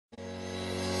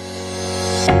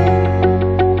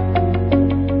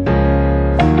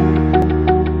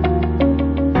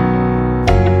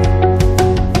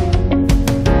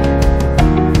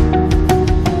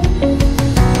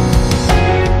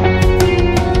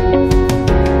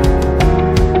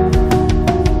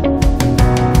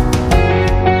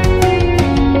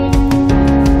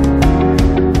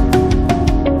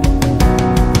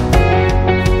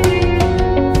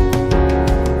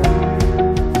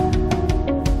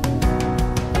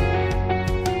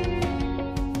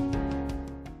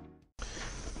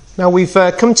Now we've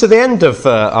come to the end of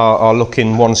our look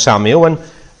in 1 Samuel, and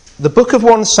the book of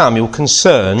 1 Samuel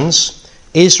concerns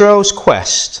Israel's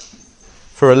quest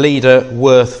for a leader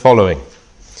worth following.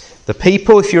 The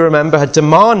people, if you remember, had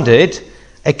demanded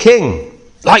a king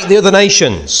like the other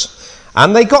nations,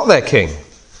 and they got their king.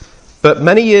 But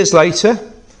many years later,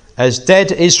 as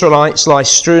dead Israelites lie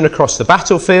strewn across the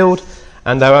battlefield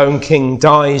and their own king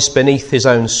dies beneath his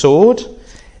own sword,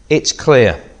 it's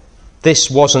clear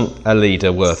this wasn't a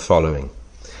leader worth following.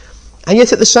 And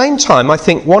yet at the same time, I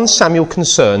think 1 Samuel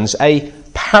concerns a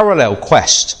parallel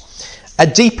quest, a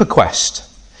deeper quest.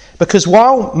 Because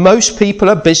while most people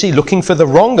are busy looking for the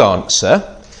wrong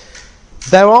answer,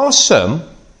 there are some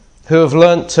who have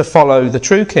learnt to follow the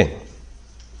true king.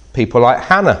 People like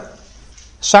Hannah,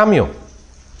 Samuel,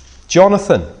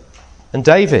 Jonathan and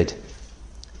David.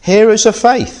 Heroes of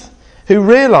faith who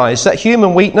realise that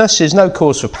human weakness is no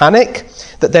cause for panic,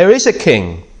 that there is a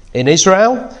king in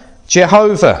Israel,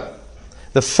 Jehovah,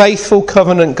 the faithful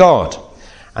covenant God,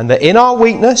 and that in our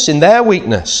weakness, in their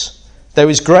weakness, there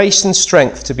is grace and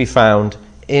strength to be found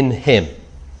in him.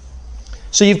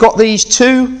 So you've got these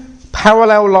two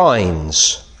parallel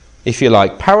lines, if you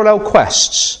like, parallel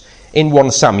quests in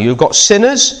 1 Samuel. You've got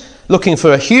sinners looking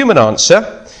for a human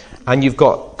answer, and you've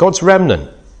got God's remnant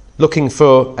looking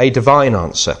for a divine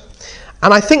answer.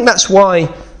 And I think that's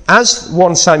why, as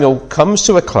 1 Samuel comes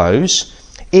to a close,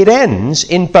 it ends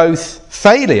in both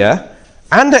failure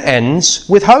and it ends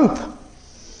with hope.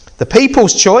 The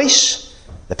people's choice,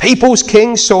 the people's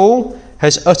king Saul,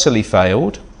 has utterly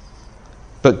failed,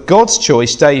 but God's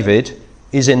choice, David,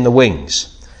 is in the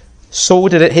wings. Saul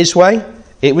did it his way.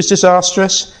 It was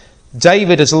disastrous.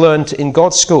 David has learnt in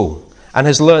God's school and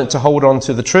has learnt to hold on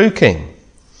to the true king.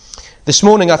 This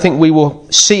morning, I think we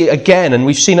will see again, and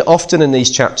we've seen it often in these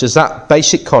chapters, that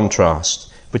basic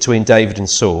contrast between David and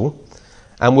Saul.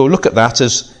 And we'll look at that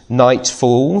as night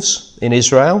falls in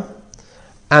Israel.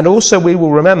 And also we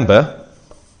will remember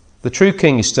the true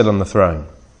king is still on the throne.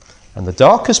 And the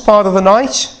darkest part of the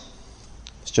night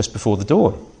is just before the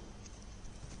dawn.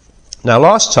 Now,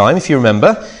 last time, if you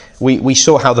remember, we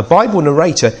saw how the Bible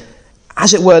narrator,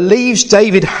 as it were, leaves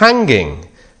David hanging,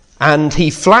 and he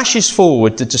flashes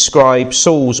forward to describe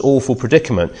Saul's awful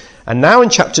predicament. And now in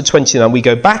chapter 29, we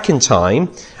go back in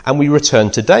time and we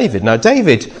return to David. Now,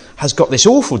 David has got this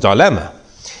awful dilemma.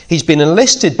 He's been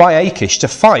enlisted by Achish to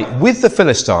fight with the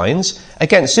Philistines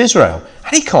against Israel.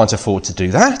 And he can't afford to do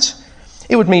that.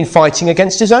 It would mean fighting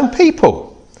against his own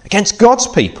people, against God's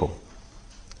people.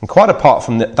 And quite apart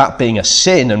from that being a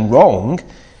sin and wrong,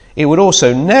 it would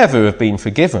also never have been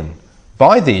forgiven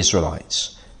by the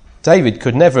Israelites. David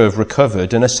could never have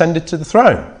recovered and ascended to the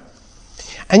throne.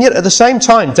 And yet at the same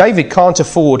time, David can't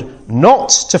afford not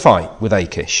to fight with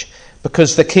Achish,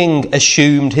 because the king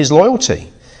assumed his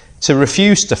loyalty. To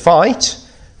refuse to fight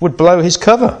would blow his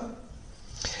cover.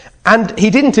 And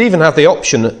he didn't even have the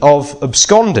option of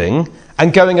absconding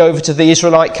and going over to the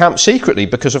Israelite camp secretly,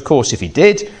 because of course if he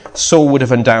did, Saul would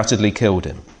have undoubtedly killed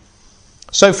him.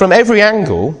 So from every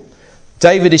angle,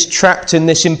 David is trapped in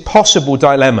this impossible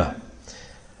dilemma.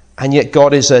 And yet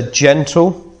God is a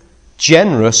gentle,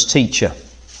 generous teacher.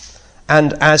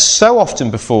 And as so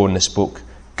often before in this book,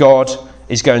 God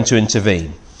is going to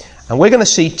intervene. And we're going to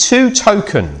see two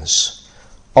tokens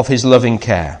of his loving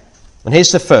care. And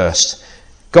here's the first.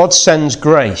 God sends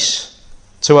grace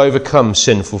to overcome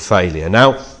sinful failure.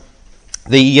 Now,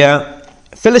 the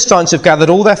Philistines have gathered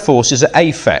all their forces at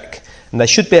Aphek. And there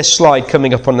should be a slide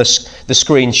coming up on the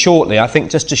screen shortly, I think,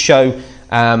 just to show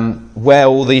where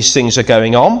all these things are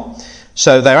going on.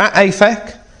 So they're at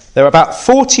Aphek. They're about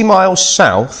 40 miles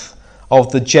south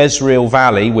of the Jezreel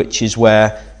Valley, which is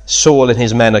where Saul and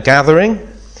his men are gathering.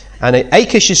 And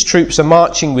Achish's troops are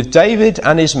marching with David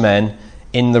and his men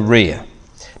in the rear.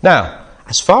 Now,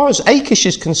 as far as Achish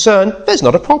is concerned, there's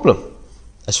not a problem.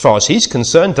 As far as he's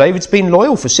concerned, David's been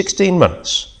loyal for 16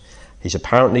 months. He's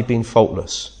apparently been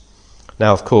faultless.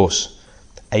 Now, of course,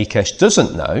 Achish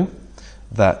doesn't know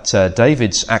that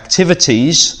David's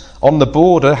activities on the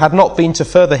border had not been to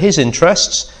further his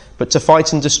interests, but to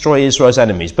fight and destroy Israel's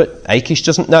enemies. But Achish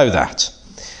doesn't know that.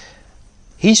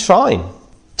 He's fine.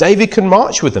 David can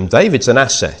march with them. David's an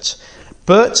asset.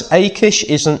 But Achish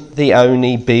isn't the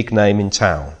only big name in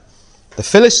town. The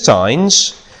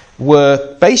Philistines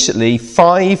were basically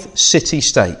 5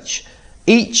 city-states.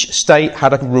 Each state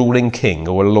had a ruling king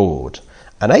or a lord.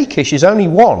 And Achish is only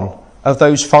one of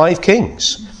those 5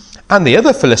 kings. And the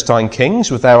other Philistine kings,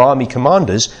 with their army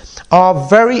commanders, are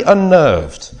very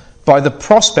unnerved by the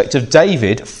prospect of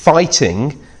David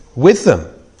fighting with them.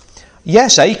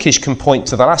 Yes, Achish can point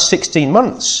to the last 16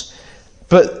 months,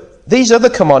 but these other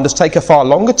commanders take a far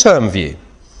longer term view.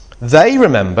 They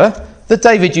remember that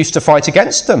David used to fight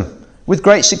against them with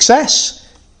great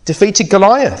success, defeated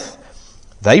Goliath.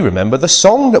 They remember the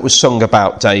song that was sung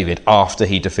about David after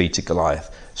he defeated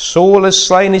Goliath. Saul has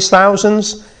slain his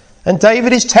thousands, and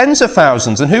David his tens of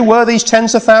thousands. And who were these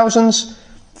tens of thousands?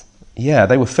 Yeah,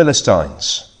 they were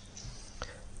Philistines.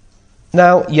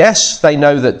 Now, yes, they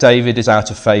know that David is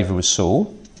out of favour with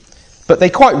Saul, but they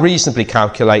quite reasonably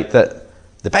calculate that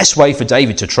the best way for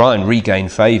David to try and regain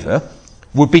favour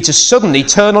would be to suddenly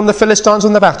turn on the Philistines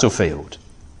on the battlefield.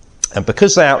 And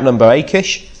because they outnumber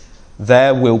Achish,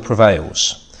 their will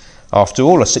prevails. After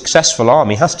all, a successful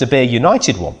army has to be a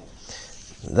united one.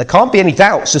 There can't be any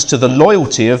doubts as to the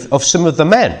loyalty of some of the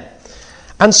men.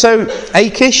 And so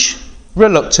Achish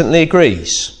reluctantly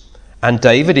agrees. And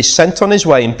David is sent on his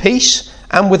way in peace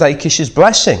and with Achish's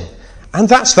blessing. And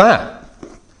that's that.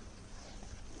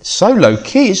 So low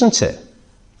key, isn't it?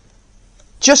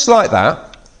 Just like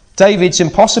that, David's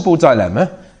impossible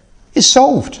dilemma is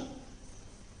solved.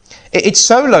 It's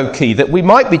so low key that we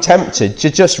might be tempted to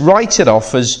just write it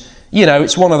off as,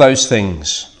 it's one of those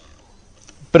things.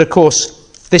 But of course,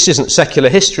 this isn't secular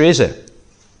history, is it?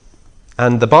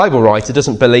 And the Bible writer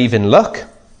doesn't believe in luck.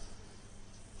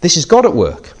 This is God at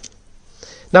work.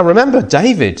 Now remember,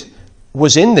 David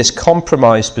was in this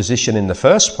compromised position in the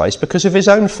first place because of his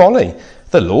own folly.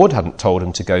 The Lord hadn't told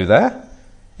him to go there.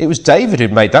 It was David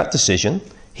who'd made that decision.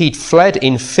 He'd fled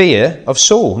in fear of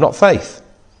Saul, not faith.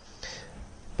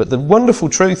 But the wonderful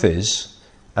truth is,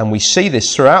 and we see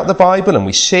this throughout the Bible and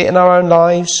we see it in our own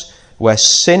lives, where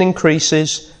sin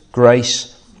increases,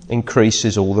 grace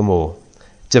increases all the more.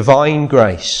 Divine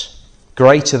grace,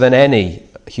 greater than any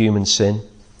human sin.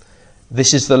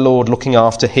 This is the Lord looking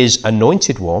after his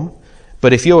anointed one.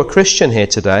 But if you're a Christian here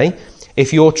today,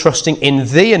 if you're trusting in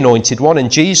the anointed one, in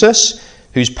Jesus,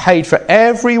 who's paid for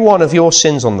every one of your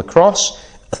sins on the cross,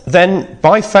 then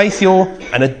by faith you're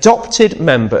an adopted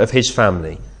member of his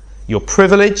family. You're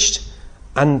privileged,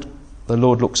 and the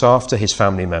Lord looks after his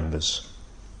family members.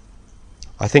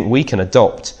 I think we can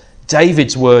adopt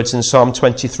David's words in Psalm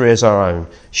 23 as our own.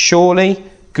 Surely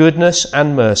goodness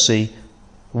and mercy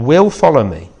will follow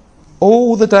me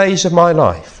all the days of my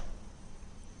life,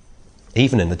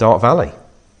 even in the dark valley.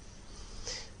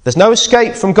 There's no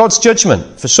escape from God's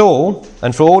judgment for Saul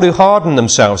and for all who harden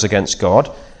themselves against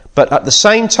God, but at the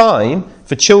same time,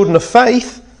 for children of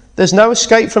faith, there's no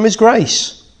escape from his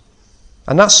grace.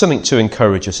 And that's something to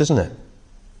encourage us, isn't it?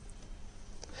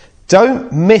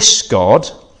 Don't miss God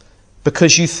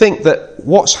because you think that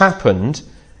what's happened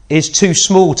is too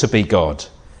small to be God.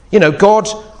 God,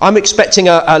 I'm expecting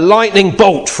a lightning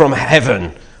bolt from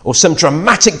heaven or some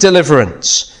dramatic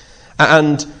deliverance.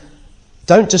 And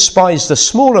don't despise the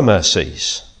smaller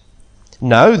mercies.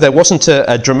 No, there wasn't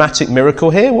a dramatic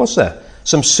miracle here, was there?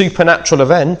 Some supernatural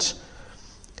event.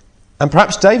 And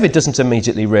perhaps David doesn't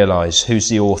immediately realise who's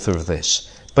the author of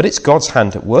this. But it's God's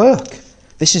hand at work.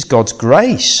 This is God's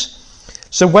grace.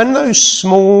 So when those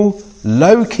small,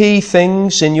 low-key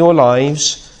things in your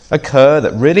lives occur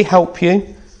that really help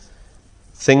you,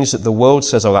 things that the world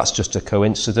says, oh, that's just a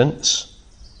coincidence,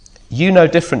 you know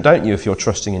different, don't you, if you're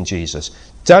trusting in Jesus?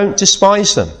 Don't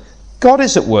despise them. God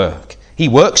is at work. He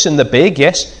works in the big,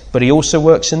 yes, but he also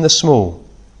works in the small.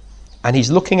 And he's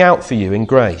looking out for you in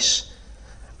grace.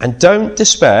 And don't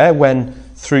despair when,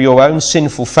 through your own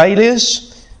sinful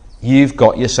failures, you've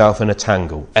got yourself in a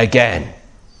tangle again.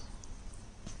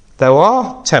 There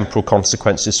are temporal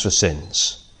consequences for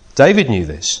sins. David knew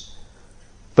this.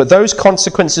 But those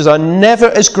consequences are never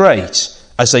as great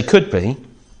as they could be,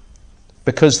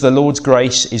 because the Lord's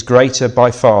grace is greater by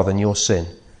far than your sin.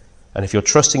 And if you're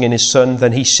trusting in his Son,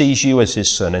 then he sees you as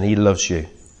his son and he loves you.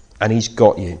 And he's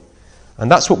got you.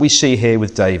 And that's what we see here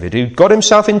with David, who got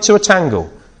himself into a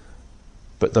tangle.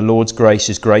 But the Lord's grace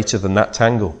is greater than that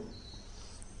tangle.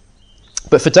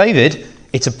 But for David,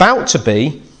 it's about to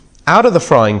be out of the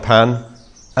frying pan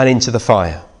and into the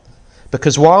fire.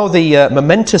 Because while the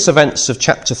momentous events of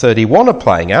chapter 31 are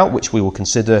playing out, which we will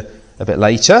consider a bit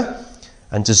later,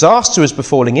 and disaster is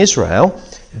befalling Israel,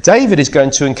 David is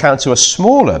going to encounter a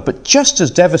smaller but just as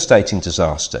devastating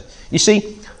disaster. You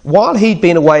see, while he'd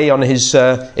been away on his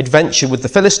adventure with the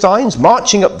Philistines,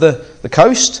 marching up the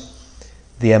coast,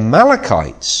 the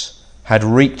Amalekites had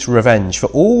wreaked revenge for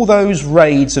all those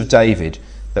raids of David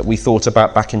that we thought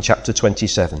about back in chapter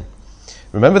 27.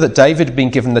 Remember that David had been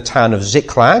given the town of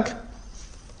Ziklag,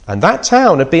 and that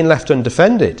town had been left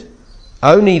undefended.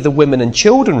 Only the women and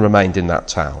children remained in that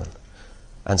town.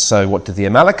 And so what did the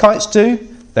Amalekites do?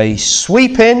 They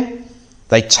sweep in,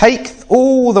 they take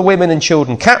all the women and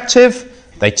children captive,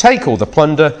 they take all the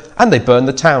plunder, and they burn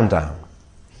the town down.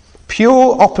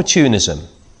 Pure opportunism.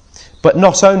 But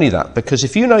not only that, because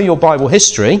if you know your Bible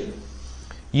history,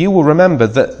 you will remember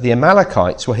that the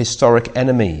Amalekites were historic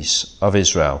enemies of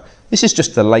Israel. This is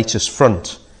just the latest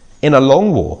front in a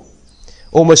long war.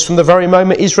 Almost from the very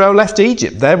moment Israel left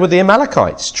Egypt, there were the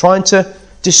Amalekites trying to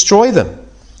destroy them.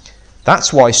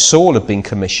 That's why Saul had been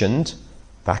commissioned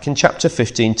back in chapter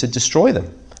 15 to destroy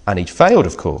them. And he'd failed,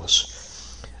 of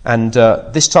course. And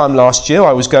this time last year,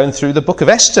 I was going through the book of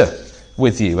Esther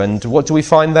with you. And what do we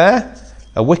find there?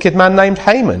 A wicked man named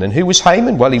Haman. And who was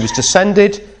Haman? Well, he was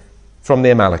descended from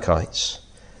the Amalekites.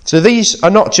 So these are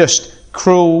not just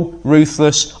cruel,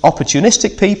 ruthless,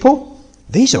 opportunistic people.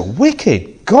 These are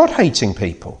wicked, God-hating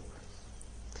people.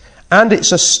 And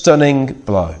it's a stunning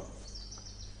blow.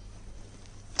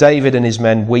 David and his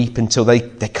men weep until they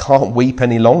can't weep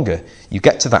any longer. You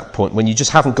get to that point when you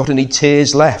just haven't got any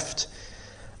tears left.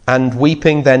 And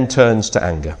weeping then turns to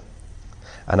anger.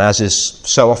 And as is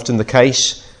so often the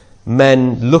case,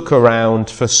 men look around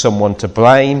for someone to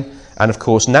blame. And of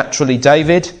course, naturally,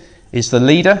 David is the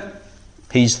leader.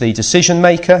 He's the decision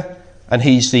maker. And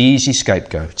he's the easy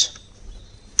scapegoat.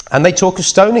 And they talk of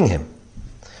stoning him.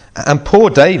 And poor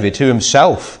David, who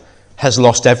himself has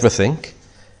lost everything,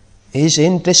 is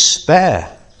in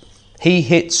despair. He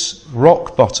hits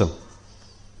rock bottom.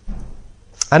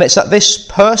 And it's at this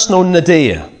personal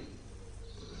nadir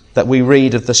that we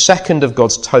read of the second of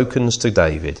God's tokens to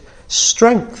David,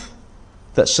 strength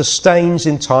that sustains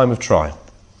in time of trial.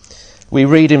 We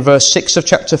read in verse 6 of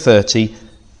chapter 30,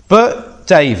 but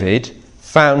David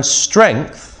found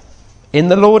strength in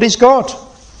the Lord his God.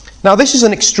 Now this is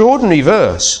an extraordinary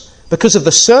verse because of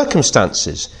the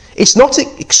circumstances. It's not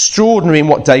extraordinary in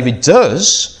what David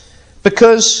does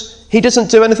because he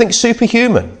doesn't do anything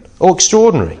superhuman or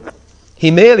extraordinary.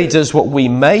 He merely does what we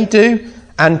may do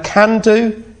and can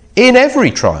do in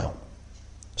every trial.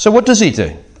 So what does he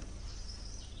do?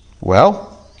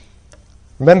 Well,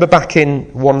 remember back in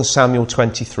 1 Samuel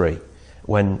 23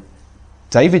 when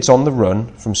David's on the run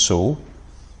from Saul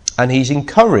and he's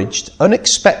encouraged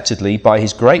unexpectedly by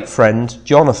his great friend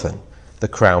Jonathan, the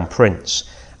crown prince.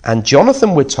 And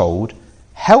Jonathan, we're told,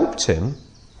 helped him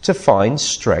to find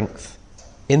strength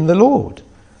in the Lord.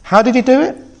 How did he do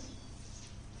it?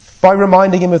 By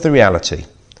reminding him of the reality.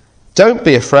 Don't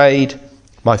be afraid.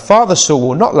 My father Saul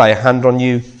will not lay a hand on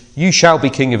you. You shall be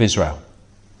king of Israel.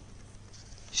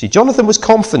 See, Jonathan was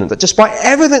confident that despite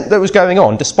everything that was going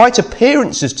on, despite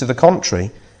appearances to the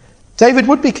contrary, David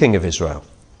would be king of Israel.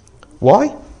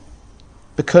 Why?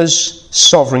 Because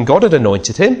sovereign God had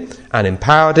anointed him and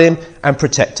empowered him and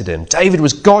protected him. David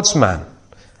was God's man.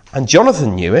 And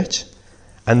Jonathan knew it.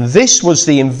 And this was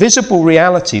the invisible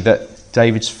reality that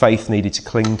David's faith needed to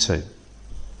cling to.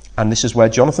 And this is where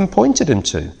Jonathan pointed him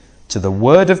to the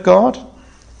word of God,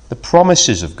 the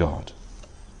promises of God.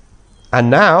 And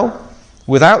now,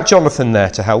 without Jonathan there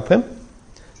to help him,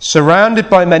 surrounded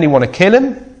by men who want to kill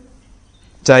him,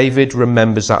 David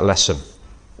remembers that lesson.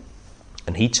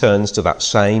 And he turns to that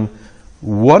same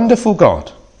wonderful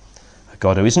God, a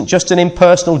God who isn't just an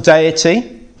impersonal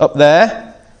deity up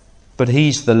there, but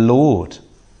he's the Lord.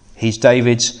 He's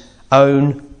David's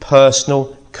own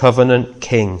personal covenant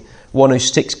king, one who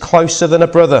sticks closer than a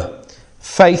brother,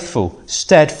 faithful,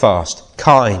 steadfast,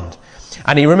 kind.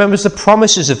 And he remembers the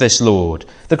promises of this Lord,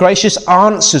 the gracious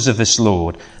answers of this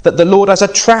Lord, that the Lord has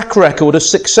a track record of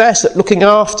success at looking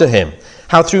after him,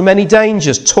 how through many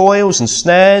dangers, toils and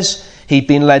snares, he'd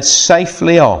been led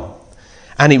safely on.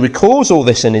 And he recalls all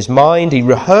this in his mind, he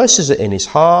rehearses it in his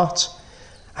heart,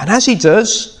 and as he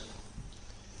does,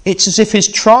 it's as if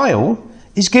his trial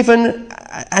is given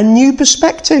a new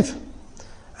perspective.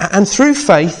 And through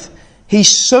faith,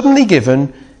 he's suddenly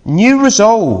given new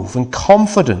resolve and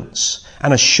confidence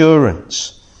and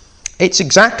assurance. It's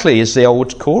exactly as the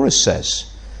old chorus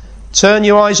says, turn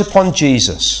your eyes upon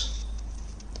Jesus,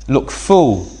 look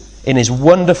full in his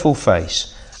wonderful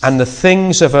face, and the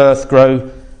things of earth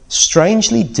grow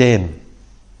strangely dim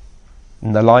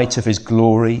in the light of his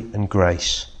glory and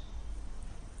grace.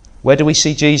 Where do we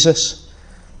see Jesus?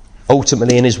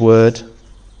 Ultimately in his word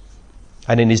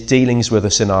and in his dealings with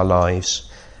us in our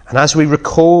lives. And as we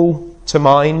recall to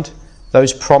mind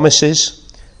those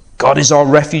promises, God is our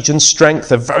refuge and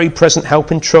strength, a very present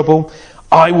help in trouble.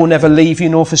 I will never leave you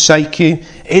nor forsake you.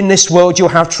 In this world you'll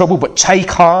have trouble, but take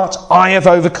heart, I have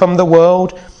overcome the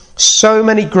world. So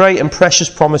many great and precious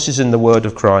promises in the word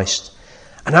of Christ.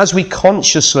 And as we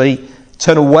consciously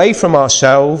turn away from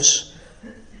ourselves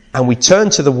and we turn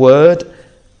to the word,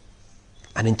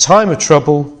 and in time of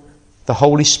trouble, the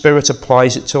Holy Spirit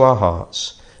applies it to our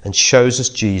hearts and shows us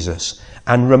Jesus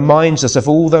and reminds us of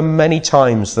all the many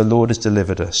times the Lord has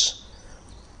delivered us.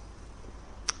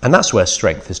 And that's where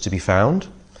strength is to be found.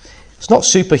 It's not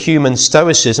superhuman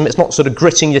stoicism. It's not sort of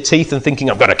gritting your teeth and thinking,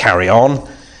 I've got to carry on.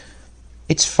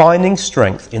 It's finding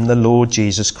strength in the Lord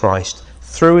Jesus Christ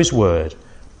through his word,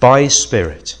 by his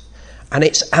Spirit. And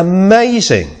it's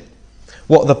amazing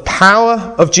what the power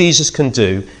of Jesus can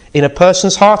do in a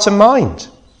person's heart and mind.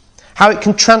 How it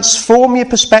can transform your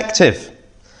perspective.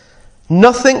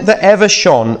 Nothing that ever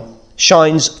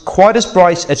shines quite as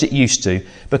bright as it used to,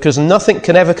 because nothing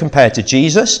can ever compare to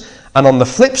Jesus. And on the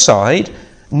flip side,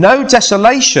 no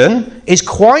desolation is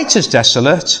quite as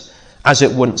desolate as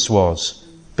it once was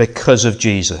because of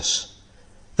Jesus.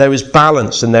 There is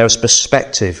balance and there is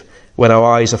perspective when our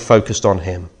eyes are focused on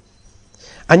him.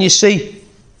 And you see,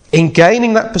 in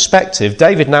gaining that perspective,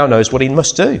 David now knows what he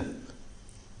must do.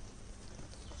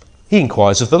 He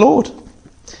inquires of the Lord.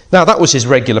 Now, that was his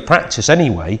regular practice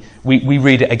anyway. We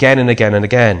read it again and again and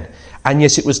again. And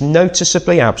yet it was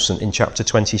noticeably absent in chapter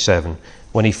 27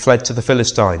 when he fled to the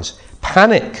Philistines.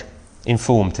 Panic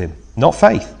informed him, not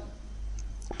faith.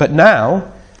 But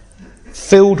now,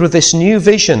 filled with this new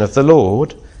vision of the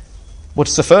Lord,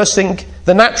 what's the first thing,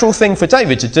 the natural thing for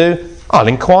David to do? I'll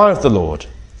inquire of the Lord.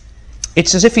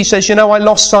 It's as if he says, I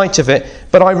lost sight of it,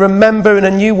 but I remember in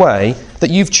a new way that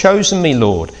you've chosen me,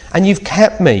 Lord, and you've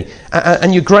kept me,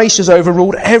 and your grace has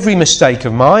overruled every mistake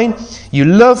of mine. You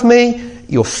love me.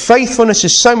 Your faithfulness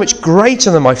is so much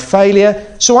greater than my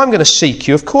failure, so I'm going to seek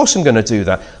you. Of course I'm going to do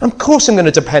that. Of course I'm going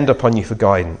to depend upon you for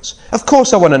guidance. Of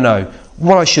course I want to know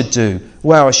what I should do,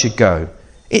 where I should go.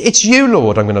 It's you,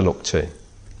 Lord, I'm going to look to.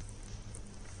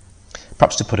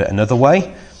 Perhaps to put it another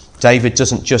way, David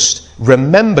doesn't just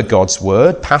remember God's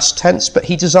word, past tense, but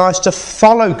he desires to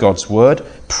follow God's word,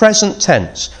 present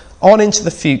tense, on into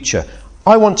the future.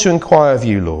 I want to inquire of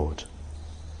you, Lord.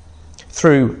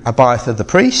 Through Abiathar the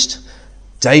priest,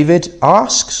 David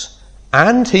asks,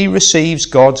 and he receives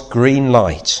God's green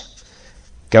light.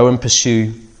 Go and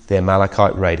pursue the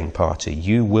Amalekite raiding party.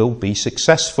 You will be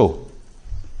successful.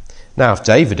 Now, if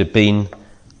David had been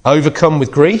overcome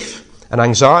with grief and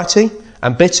anxiety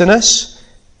and bitterness,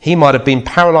 he might have been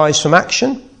paralysed from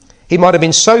action. He might have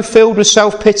been so filled with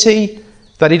self-pity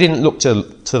that he didn't look to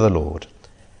the Lord.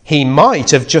 He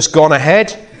might have just gone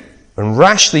ahead and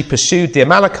rashly pursued the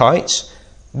Amalekites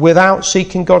without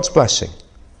seeking God's blessing.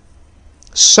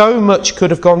 So much could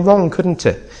have gone wrong, couldn't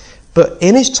it? But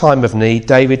in his time of need,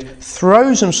 David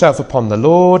throws himself upon the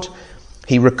Lord.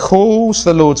 He recalls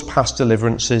the Lord's past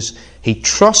deliverances. He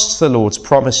trusts the Lord's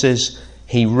promises.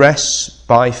 He rests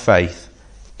by faith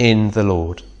in the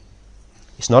Lord.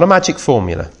 It's not a magic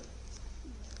formula.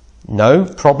 No,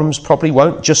 problems probably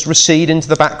won't just recede into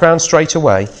the background straight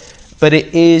away. But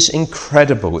it is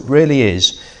incredible, it really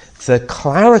is, the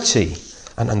clarity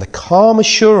and the calm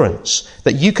assurance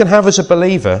that you can have as a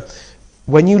believer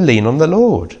when you lean on the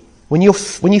Lord, when you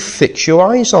fix your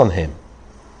eyes on him.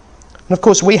 And of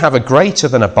course we have a greater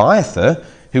than Abiathar,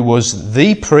 who was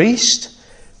the priest.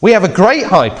 We have a great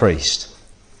high priest.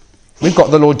 We've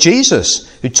got the Lord Jesus,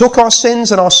 who took our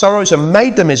sins and our sorrows and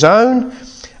made them his own.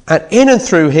 And in and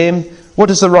through him, what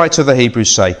does the writer of the Hebrews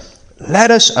say?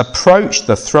 Let us approach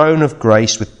the throne of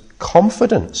grace with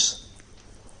confidence.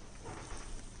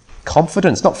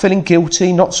 Confidence, not feeling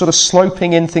guilty, not sort of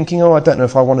sloping in thinking, I don't know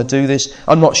if I want to do this.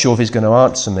 I'm not sure if he's going to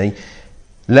answer me.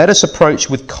 Let us approach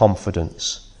with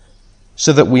confidence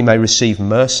so that we may receive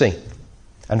mercy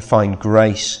and find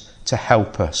grace to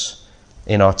help us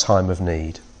in our time of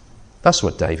need. That's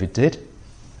what David did,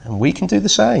 and we can do the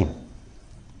same.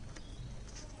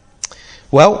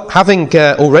 Well, having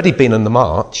already been on the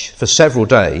march for several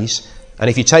days, and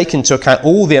if you take into account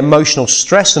all the emotional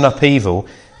stress and upheaval,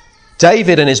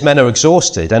 David and his men are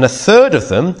exhausted, and a third of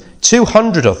them,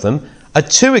 200 of them, are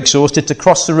too exhausted to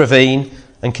cross the ravine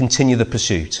and continue the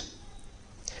pursuit.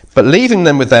 But leaving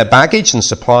them with their baggage and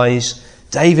supplies,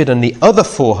 David and the other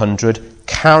 400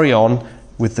 carry on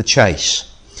with the chase.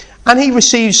 And he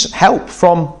receives help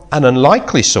from an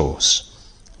unlikely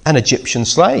source, an Egyptian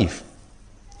slave,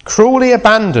 cruelly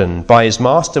abandoned by his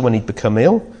master when he'd become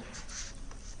ill.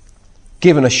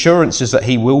 Given assurances that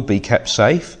he will be kept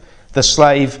safe, the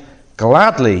slave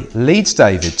gladly leads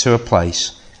David to a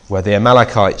place where the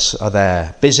Amalekites are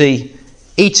there, busy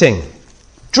eating,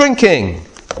 drinking,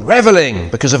 revelling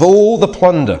because of all the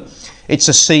plunder. It's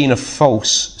a scene of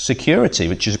false security,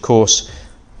 which is, of course,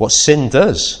 what sin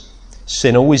does.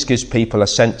 Sin always gives people a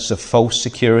sense of false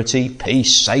security,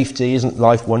 peace, safety. Isn't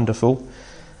life wonderful?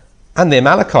 And the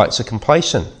Amalekites are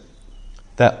complacent.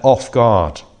 They're off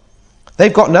guard.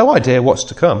 They've got no idea what's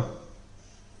to come.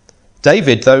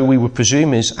 David, though we would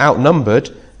presume is outnumbered,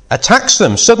 attacks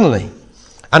them suddenly.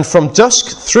 And from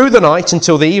dusk through the night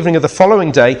until the evening of the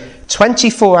following day,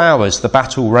 24 hours the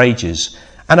battle rages.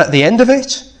 And at the end of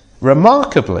it,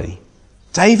 remarkably,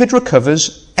 David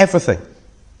recovers everything.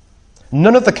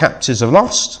 None of the captives are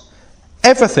lost.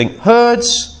 Everything,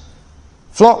 herds,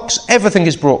 flocks, everything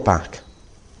is brought back.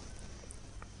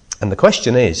 And the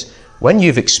question is, when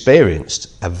you've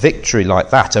experienced a victory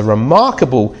like that, a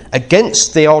remarkable,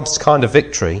 against the odds kind of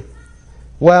victory,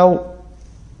 well,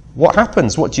 what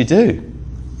happens? What do you do?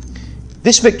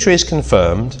 This victory is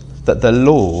confirmed that the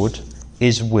Lord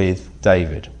is with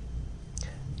David.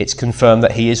 It's confirmed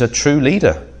that he is a true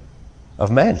leader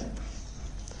of men.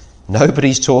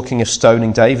 Nobody's talking of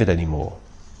stoning David anymore.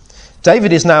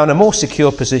 David is now in a more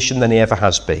secure position than he ever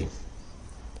has been.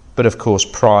 But of course,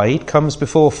 pride comes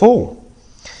before fall.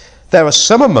 There are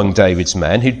some among David's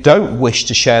men who don't wish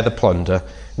to share the plunder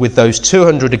with those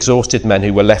 200 exhausted men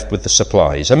who were left with the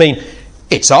supplies. I mean,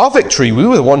 it's our victory. We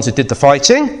were the ones who did the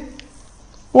fighting.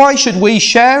 Why should we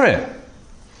share it?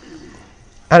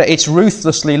 And it's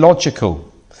ruthlessly logical.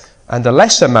 And a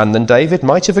lesser man than David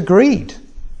might have agreed.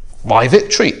 My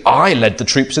victory. I led the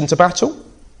troops into battle.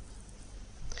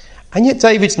 And yet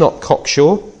David's not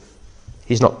cocksure.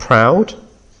 He's not proud.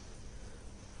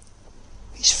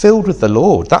 He's filled with the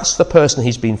Lord. That's the person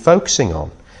he's been focusing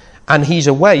on. And he's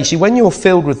aware. You see, when you're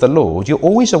filled with the Lord, you're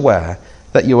always aware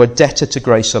that you're a debtor to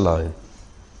grace alone.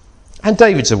 And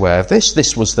David's aware of this.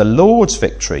 This was the Lord's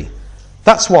victory.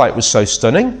 That's why it was so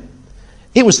stunning.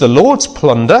 It was the Lord's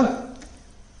plunder.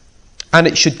 And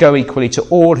it should go equally to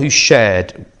all who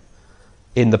shared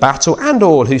in the battle and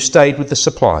all who stayed with the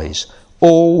supplies.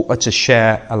 All are to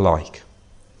share alike.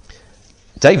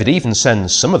 David even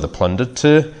sends some of the plunder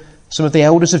to some of the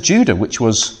elders of Judah, which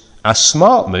was a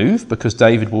smart move because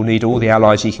David will need all the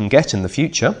allies he can get in the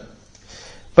future.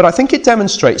 But I think it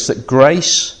demonstrates that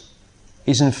grace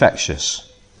is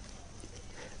infectious.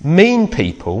 Mean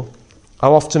people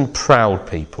are often proud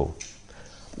people.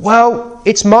 Well,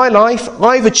 it's my life.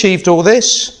 I've achieved all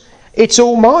this. It's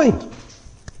all mine.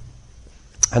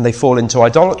 And they fall into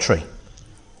idolatry.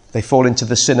 They fall into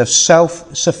the sin of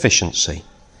self-sufficiency.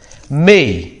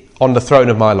 Me on the throne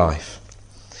of my life.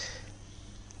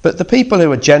 But the people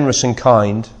who are generous and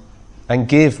kind and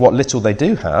give what little they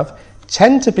do have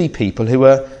tend to be people who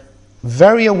are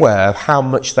very aware of how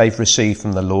much they've received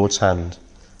from the Lord's hand,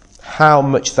 how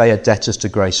much they are debtors to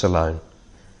grace alone.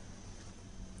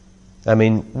 I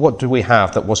mean, what do we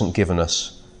have that wasn't given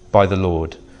us by the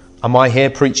Lord? Am I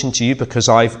here preaching to you because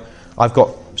I've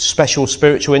got special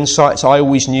spiritual insights? I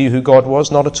always knew who God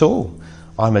was? Not at all.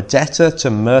 I'm a debtor to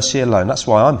mercy alone. That's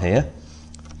why I'm here.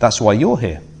 That's why you're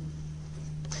here.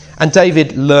 And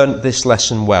David learned this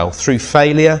lesson well. Through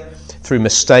failure, through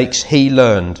mistakes, he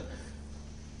learned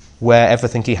where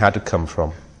everything he had come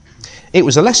from. It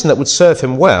was a lesson that would serve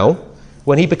him well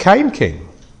when he became king,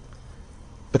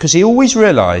 because he always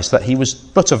realised that he was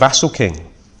but a vassal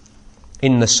king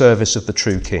in the service of the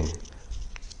true king.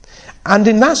 And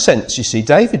in that sense, you see,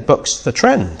 David bucks the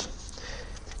trend.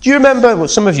 Do you remember, well,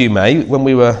 some of you may, when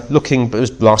we were looking, it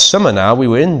was last summer now, we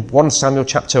were in 1 Samuel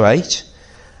chapter 8,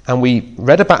 and we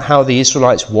read about how the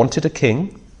Israelites wanted a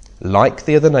king, like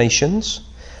the other nations,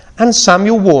 and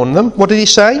Samuel warned them. What did he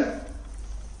say?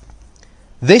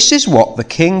 This is what the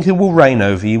king who will reign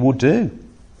over you will do.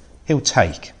 He'll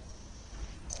take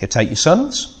your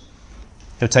sons,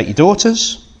 he'll take your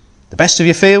daughters, the best of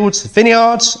your fields, the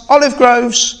vineyards, olive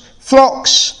groves,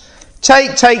 flocks.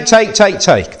 Take.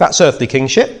 That's earthly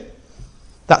kingship.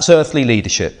 That's earthly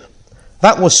leadership.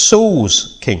 That was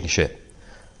Saul's kingship.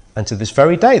 And to this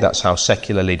very day, that's how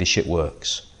secular leadership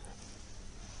works.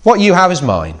 What you have is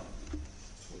mine.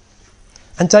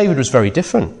 And David was very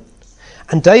different.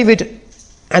 And David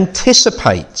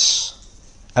anticipates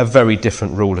a very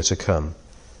different ruler to come.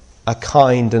 A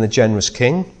kind and a generous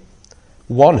king.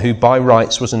 One who by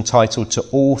rights was entitled to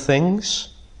all things.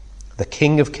 The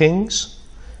King of Kings.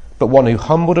 But one who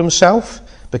humbled himself,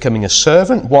 becoming a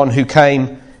servant. One who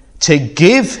came to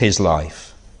give his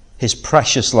life, his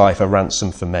precious life, a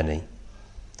ransom for many.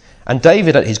 And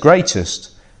David at his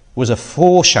greatest was a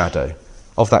foreshadow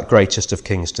of that greatest of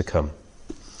kings to come.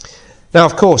 Now,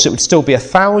 of course, it would still be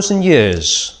 1,000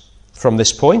 years from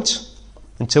this point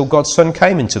until God's Son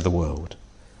came into the world.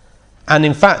 And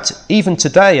in fact, even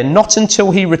today, and not until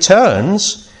he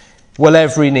returns, will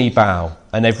every knee bow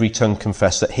and every tongue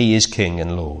confess that he is King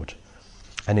and Lord.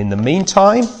 And in the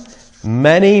meantime,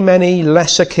 many, many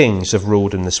lesser kings have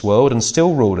ruled in this world and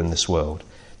still rule in this world,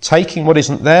 taking what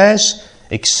isn't theirs,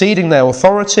 exceeding their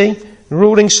authority,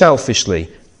 ruling selfishly,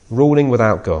 ruling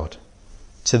without God,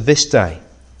 to this day.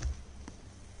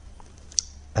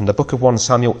 And the book of 1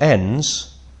 Samuel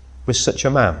ends with such a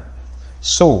man,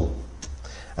 Saul,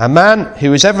 a man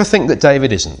who is everything that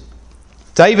David isn't.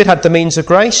 David had the means of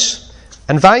grace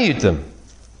and valued them.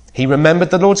 He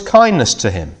remembered the Lord's kindness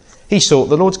to him. He sought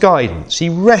the Lord's guidance. He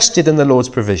rested in the Lord's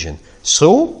provision.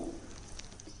 Saul,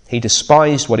 he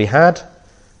despised what he had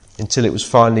until it was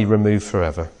finally removed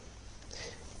forever.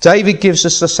 David gives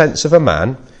us a sense of a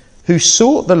man who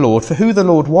sought the Lord for who the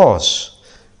Lord was.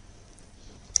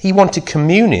 He wanted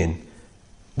communion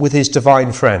with his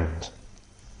divine friend.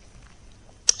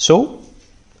 Saul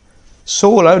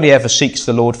only ever seeks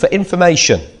the Lord for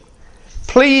information.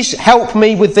 Please help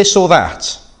me with this or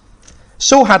that.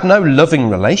 Saul had no loving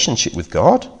relationship with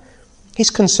God. His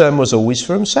concern was always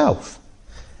for himself.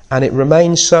 And it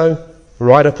remains so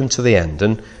right up until the end.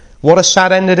 And what a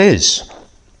sad end it is.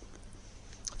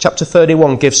 Chapter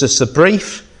 31 gives us a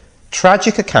brief,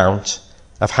 tragic account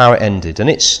of how it ended. And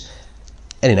it's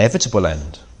an inevitable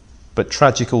end, but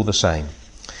tragic all the same.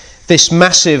 This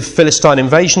massive Philistine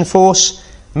invasion force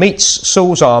meets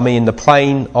Saul's army in the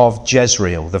plain of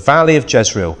Jezreel, the valley of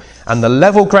Jezreel. And the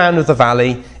level ground of the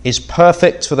valley is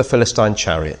perfect for the Philistine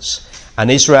chariots.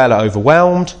 And Israel are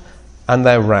overwhelmed and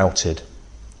they're routed.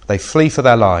 They flee for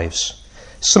their lives.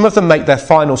 Some of them make their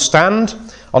final stand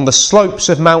on the slopes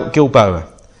of Mount Gilboa.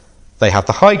 They have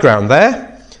the high ground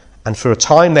there, and for a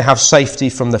time they have safety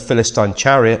from the Philistine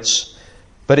chariots,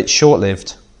 but it's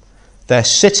short-lived. They're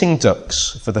sitting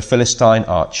ducks for the Philistine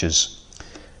archers.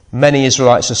 Many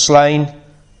Israelites are slain.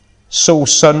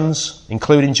 Saul's sons,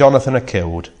 including Jonathan, are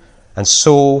killed, and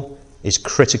Saul is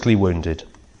critically wounded.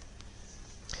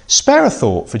 Spare a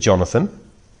thought for Jonathan.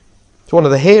 He's one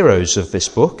of the heroes of this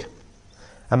book,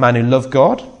 a man who loved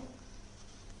God,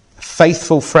 a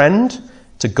faithful friend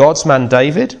to God's man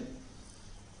David,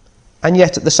 and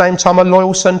yet at the same time a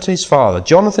loyal son to his father.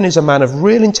 Jonathan is a man of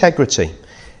real integrity.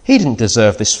 He didn't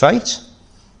deserve this fate.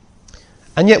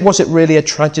 And yet, was it really a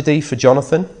tragedy for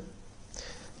Jonathan?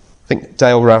 I think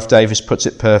Dale Ralph Davis puts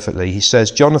it perfectly. He says,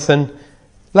 Jonathan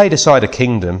laid aside a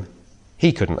kingdom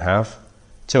he couldn't have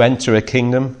to enter a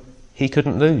kingdom he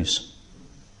couldn't lose.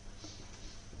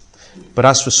 But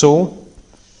as for Saul,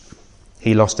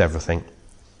 he lost everything.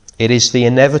 It is the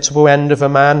inevitable end of a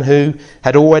man who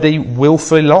had already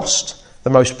willfully lost the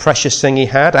most precious thing he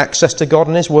had, access to God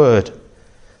and his word.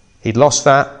 He'd lost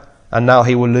that, and now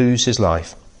he will lose his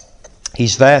life.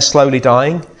 He's there slowly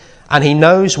dying, and he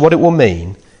knows what it will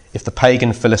mean if the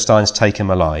pagan Philistines take him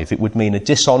alive. It would mean a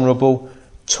dishonourable,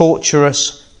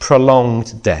 torturous,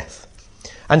 prolonged death.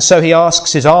 And so he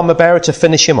asks his armour-bearer to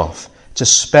finish him off, to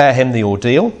spare him the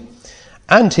ordeal,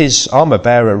 and his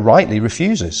armour-bearer rightly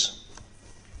refuses.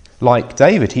 Like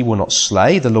David, he will not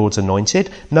slay the Lord's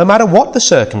anointed, no matter what the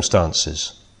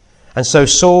circumstances. And so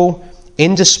Saul,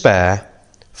 in despair,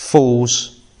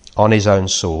 falls on his own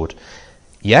sword.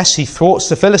 Yes, he thwarts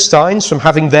the Philistines from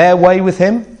having their way with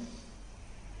him,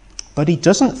 but he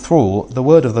doesn't thwart the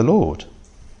word of the Lord.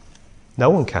 No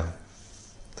one can.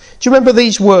 Do you remember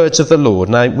these words of the Lord?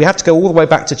 Now, we have to go all the way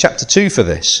back to chapter 2 for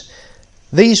this.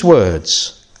 These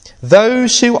words,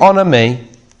 those who honour me,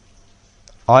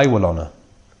 I will honour.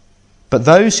 But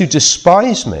those who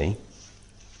despise me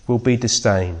will be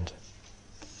disdained.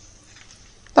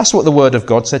 That's what the word of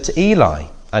God said to Eli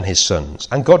and his sons.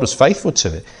 And God was faithful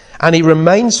to it. And he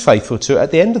remains faithful to it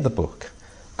at the end of the book.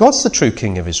 God's the true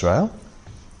king of Israel.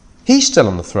 He's still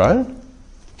on the throne.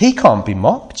 He can't be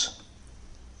mocked.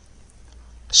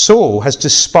 Saul has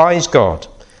despised God,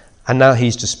 and now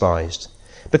he's despised.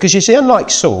 Because you see, unlike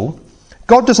Saul,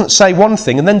 God doesn't say one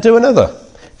thing and then do another.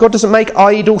 God doesn't make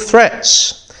idle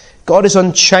threats. God is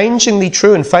unchangingly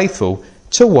true and faithful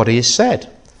to what he has said.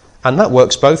 And that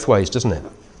works both ways, doesn't it?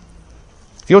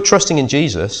 If you're trusting in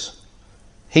Jesus,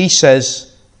 he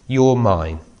says, you're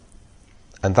mine.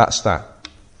 And that's that.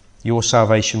 Your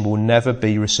salvation will never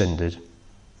be rescinded.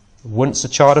 Once a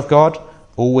child of God,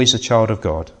 always a child of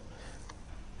God.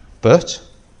 But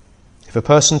if a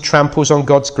person tramples on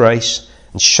God's grace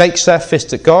and shakes their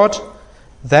fist at God,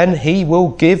 then he will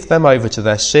give them over to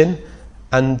their sin,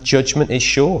 and judgment is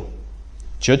sure.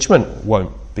 Judgment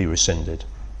won't be rescinded.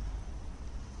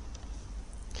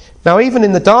 Now, even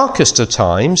in the darkest of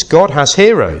times, God has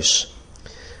heroes.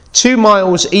 2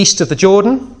 miles east of the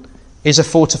Jordan is a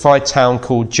fortified town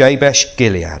called Jabesh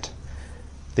Gilead.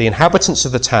 The inhabitants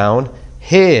of the town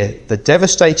hear the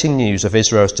devastating news of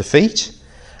Israel's defeat,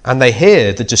 and they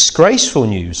hear the disgraceful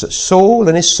news that Saul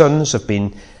and his sons have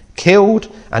been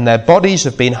killed and their bodies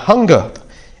have been hung up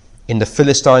in the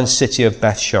Philistine city of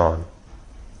Bethshan.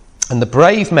 And the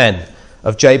brave men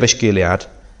of Jabesh Gilead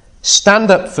stand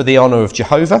up for the honour of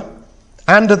Jehovah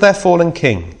and of their fallen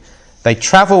king. They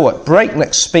travel at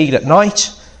breakneck speed at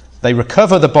night. They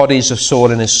recover the bodies of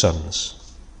Saul and his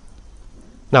sons.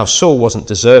 Now, Saul wasn't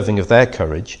deserving of their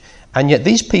courage, and yet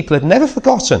these people had never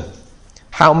forgotten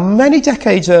how many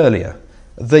decades earlier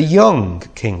the young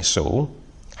King Saul,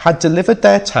 had delivered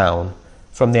their town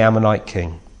from the Ammonite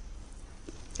king.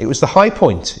 It was the high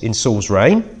point in Saul's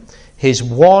reign, his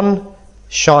one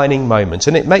shining moment.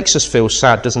 And it makes us feel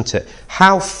sad, doesn't it?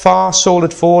 How far Saul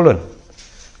had fallen.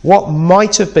 What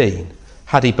might have been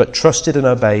had he but trusted and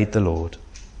obeyed the Lord.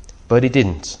 But he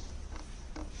didn't.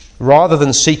 Rather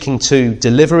than seeking to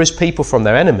deliver his people from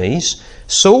their enemies,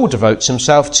 Saul devotes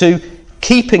himself to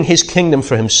keeping his kingdom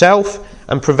for himself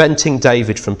and preventing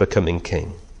David from becoming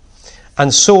king.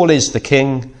 And Saul is the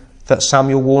king that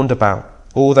Samuel warned about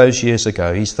all those years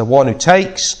ago. He's the one who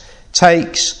takes,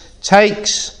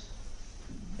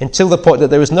 until the point that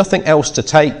there is nothing else to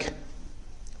take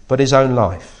but his own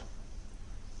life.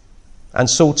 And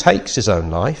Saul takes his own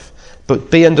life, but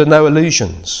be under no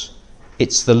illusions.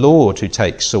 It's the Lord who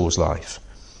takes Saul's life.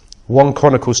 1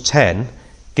 Chronicles 10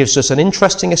 gives us an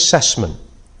interesting assessment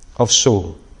of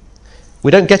Saul.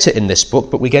 We don't get it in this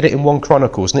book, but we get it in 1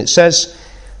 Chronicles. And it says,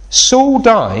 Saul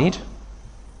died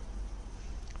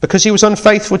because he was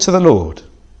unfaithful to the Lord.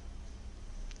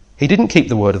 He didn't keep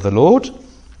the word of the Lord,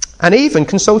 and even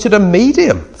consulted a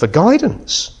medium for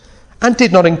guidance, and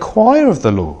did not inquire of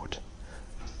the Lord.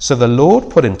 So the Lord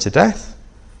put him to death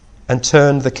and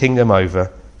turned the kingdom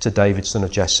over to David, son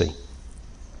of Jesse.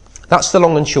 That's the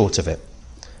long and short of it.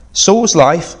 Saul's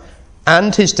life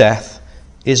and his death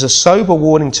is a sober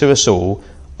warning to us all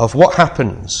of what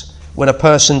happens when a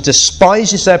person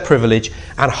despises their privilege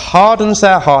and hardens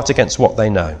their heart against what they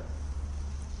know.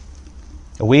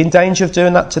 Are we in danger of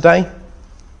doing that today?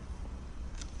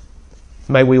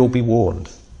 May we all be warned.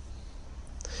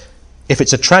 If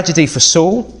it's a tragedy for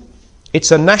Saul,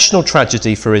 it's a national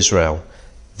tragedy for Israel.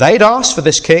 They'd asked for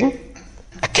this king,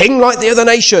 a king like the other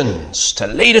nations, to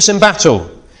lead us in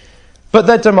battle. But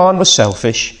their demand was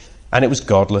selfish and it was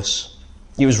godless.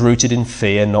 It was rooted in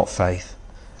fear, not faith.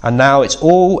 And now it's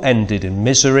all ended in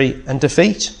misery and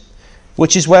defeat,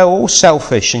 which is where all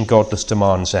selfish and godless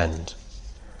demands end.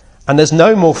 And there's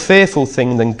no more fearful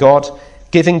thing than God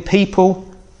giving people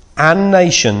and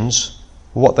nations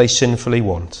what they sinfully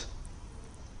want.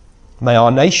 May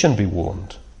our nation be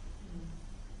warned.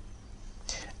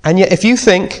 And yet if you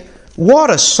think, what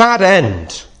a sad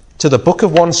end to the book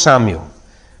of 1 Samuel,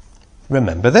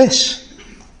 remember this.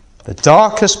 The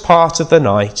darkest part of the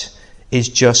night is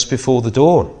just before the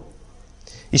dawn.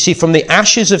 You see, from the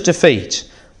ashes of defeat,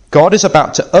 God is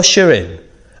about to usher in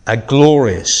a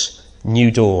glorious new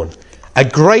dawn. A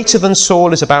greater than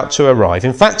Saul is about to arrive.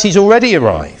 In fact, he's already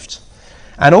arrived.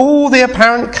 And all the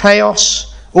apparent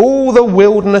chaos, all the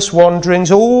wilderness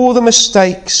wanderings, all the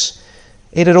mistakes,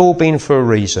 it had all been for a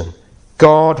reason.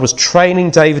 God was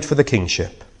training David for the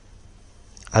kingship.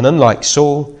 And unlike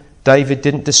Saul, David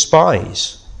didn't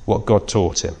despise what God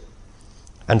taught him.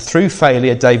 And through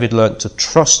failure, David learnt to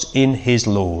trust in his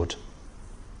Lord.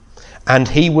 And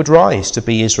he would rise to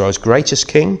be Israel's greatest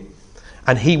king,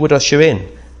 and he would usher in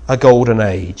a golden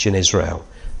age in Israel.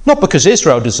 Not because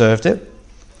Israel deserved it,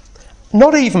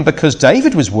 not even because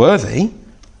David was worthy,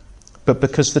 but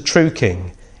because the true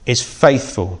king is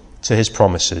faithful to his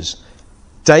promises.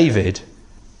 David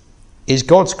is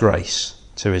God's grace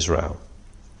to Israel.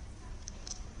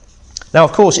 Now,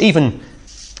 of course, even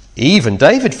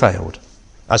David failed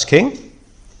as king.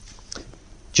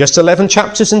 Just 11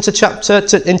 chapters into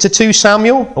 2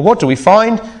 Samuel, and what do we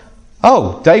find?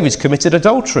 Oh, David's committed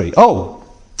adultery. Oh,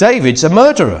 David's a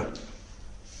murderer.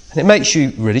 And it makes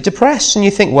you really depressed, and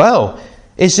you think, well,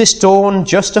 is this dawn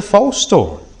just a false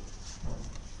dawn?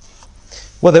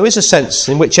 Well, there is a sense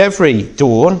in which every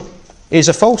dawn is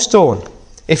a false dawn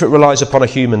if it relies upon a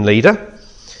human leader.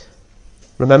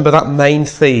 Remember that main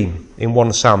theme in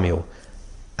 1 Samuel.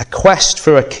 A quest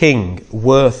for a king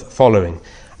worth following.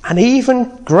 And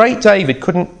even great David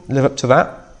couldn't live up to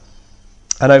that.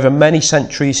 And over many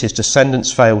centuries his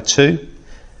descendants failed too.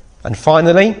 And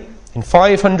finally, in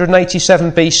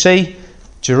 587 BC,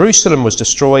 Jerusalem was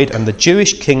destroyed and the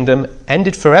Jewish kingdom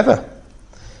ended forever.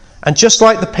 And just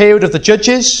like the period of the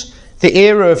judges, the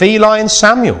era of Eli and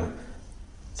Samuel,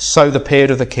 so the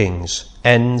period of the kings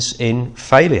ends in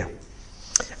failure.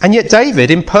 And yet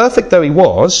David, imperfect though he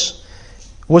was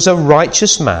a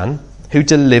righteous man who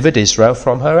delivered Israel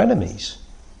from her enemies.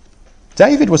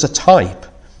 David was a type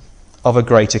of a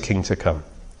greater king to come.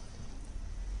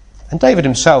 And David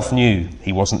himself knew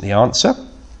he wasn't the answer.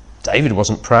 David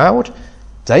wasn't proud.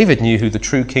 David knew who the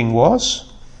true king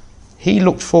was. He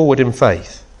looked forward in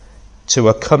faith to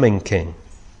a coming king.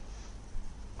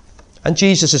 And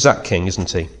Jesus is that king,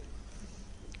 isn't he?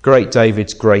 Great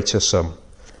David's greater son,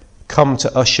 come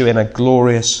to usher in a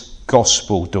glorious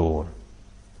gospel dawn.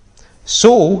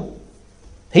 Saul,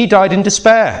 he died in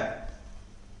despair.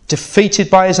 defeated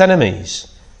by his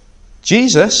enemies.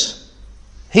 Jesus,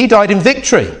 he died in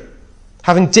victory,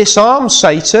 having disarmed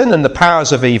Satan and the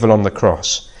powers of evil on the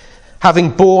cross,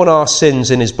 having borne our sins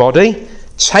in his body,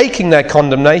 taking their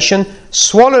condemnation,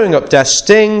 swallowing up death's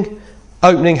sting,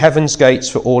 opening heaven's gates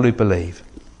for all who believe.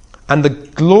 And the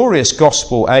glorious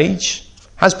gospel age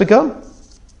has begun.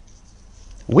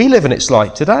 We live in its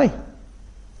light today.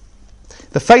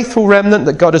 The faithful remnant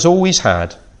that God has always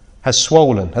had has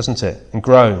swollen, hasn't it, and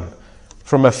grown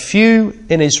from a few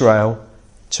in Israel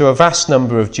to a vast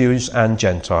number of Jews and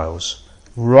Gentiles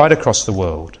right across the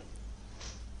world.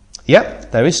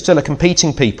 Yep, there is still a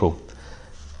competing people.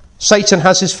 Satan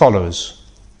has his followers,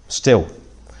 still,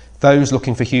 those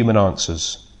looking for human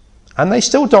answers. And they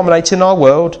still dominate in our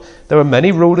world. There are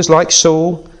many rulers like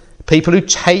Saul, people who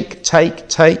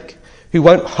take, who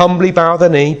won't humbly bow their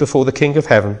knee before the King of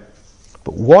Heaven.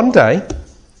 But one day,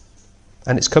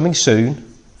 and it's coming soon,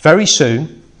 very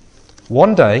soon,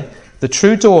 one day, the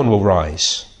true dawn will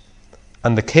rise,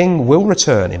 and the King will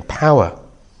return in power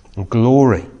and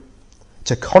glory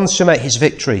to consummate his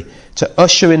victory, to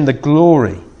usher in the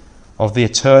glory of the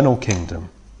eternal kingdom.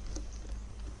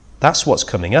 That's what's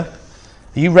coming up.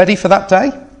 Are you ready for that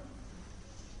day?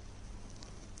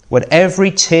 When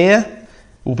every tear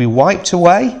will be wiped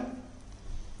away,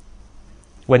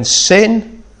 when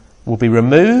sin will be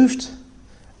removed,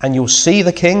 and you'll see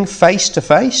the King face to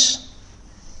face.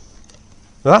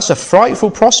 Well, that's a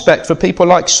frightful prospect for people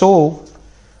like Saul.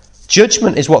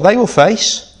 Judgment is what they will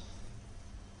face.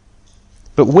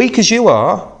 But weak as you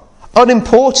are,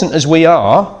 unimportant as we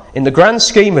are, in the grand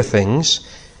scheme of things,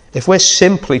 if we're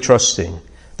simply trusting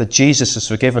that Jesus has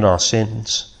forgiven our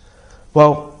sins,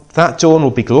 well, that dawn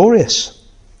will be glorious.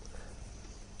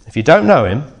 If you don't know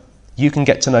him, you can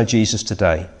get to know Jesus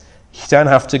today. You don't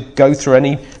have to go through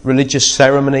any religious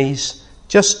ceremonies.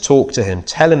 Just talk to him.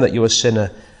 Tell him that you're a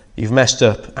sinner. You've messed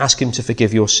up. Ask him to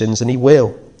forgive your sins, and he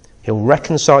will. He'll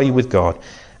reconcile you with God.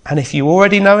 And if you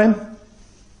already know him,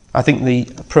 I think the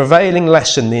prevailing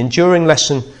lesson, the enduring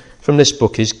lesson from this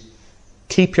book is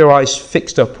keep your eyes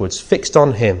fixed upwards, fixed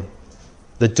on him.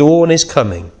 The dawn is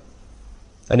coming.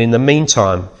 And in the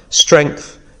meantime,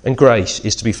 strength and grace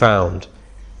is to be found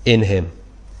in him.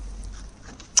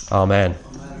 Amen.